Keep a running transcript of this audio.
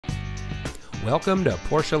Welcome to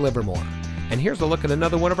Porsche Livermore, and here's a look at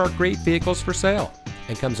another one of our great vehicles for sale.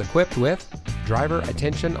 It comes equipped with driver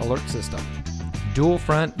attention alert system, dual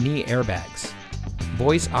front knee airbags,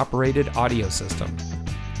 voice operated audio system,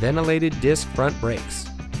 ventilated disc front brakes,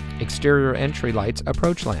 exterior entry lights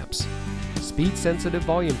approach lamps, speed sensitive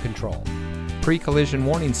volume control, pre-collision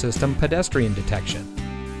warning system pedestrian detection,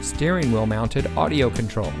 steering wheel mounted audio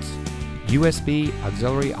controls, USB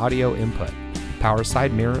auxiliary audio input, power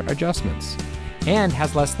side mirror adjustments, and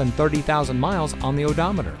has less than 30,000 miles on the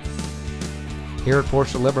odometer. Here at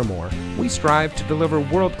Porsche Livermore, we strive to deliver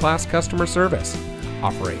world-class customer service,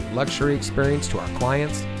 offer a luxury experience to our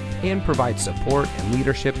clients, and provide support and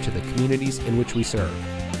leadership to the communities in which we serve.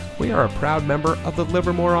 We are a proud member of the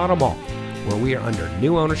Livermore Auto Mall, where we are under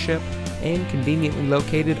new ownership and conveniently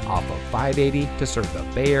located off of 580 to serve the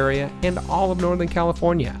Bay Area and all of Northern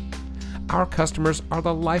California. Our customers are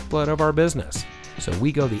the lifeblood of our business, so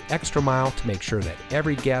we go the extra mile to make sure that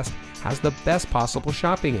every guest has the best possible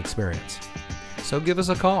shopping experience. So give us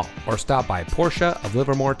a call or stop by Porsche of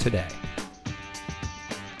Livermore today.